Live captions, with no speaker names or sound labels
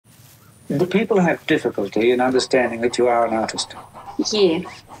Do people have difficulty in understanding that you are an artist? Yeah.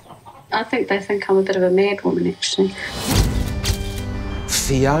 I think they think I'm a bit of a mad woman, actually.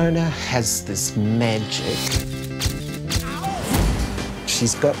 Fiona has this magic.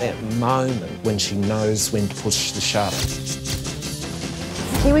 She's got that moment when she knows when to push the shuttle.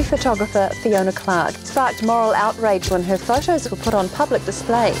 Kiwi photographer Fiona Clark sparked moral outrage when her photos were put on public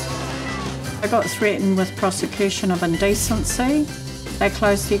display. I got threatened with prosecution of indecency. They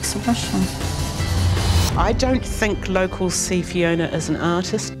closed the exhibition. I don't think locals see Fiona as an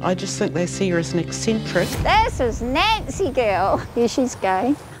artist. I just think they see her as an eccentric. This is Nancy girl. Yeah, she's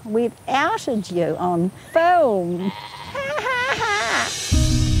gay. We've outed you on film.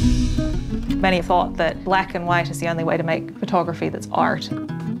 Many thought that black and white is the only way to make photography that's art.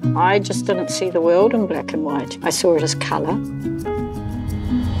 I just didn't see the world in black and white. I saw it as colour.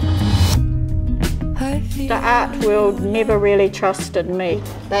 The art world never really trusted me.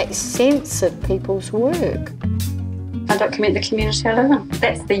 They censored people's work. I document the community I live in.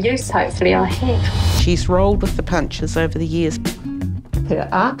 That's the use, hopefully, I have. She's rolled with the punches over the years. Her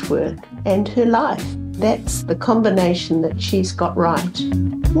artwork and her life. That's the combination that she's got right.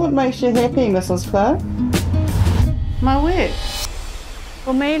 What makes you happy, Mrs. Clark? My work.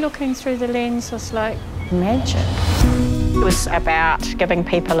 For me, looking through the lens was like magic. It was about giving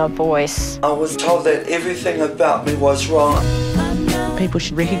people a voice. I was told that everything about me was wrong. People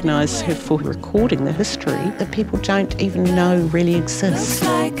should recognise her for recording the history that people don't even know really exists.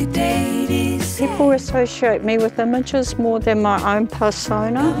 People associate me with images more than my own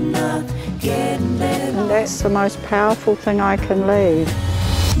persona. And that's the most powerful thing I can leave.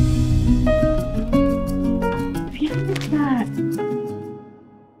 Fiona Clark.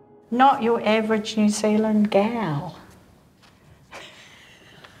 Not your average New Zealand gal.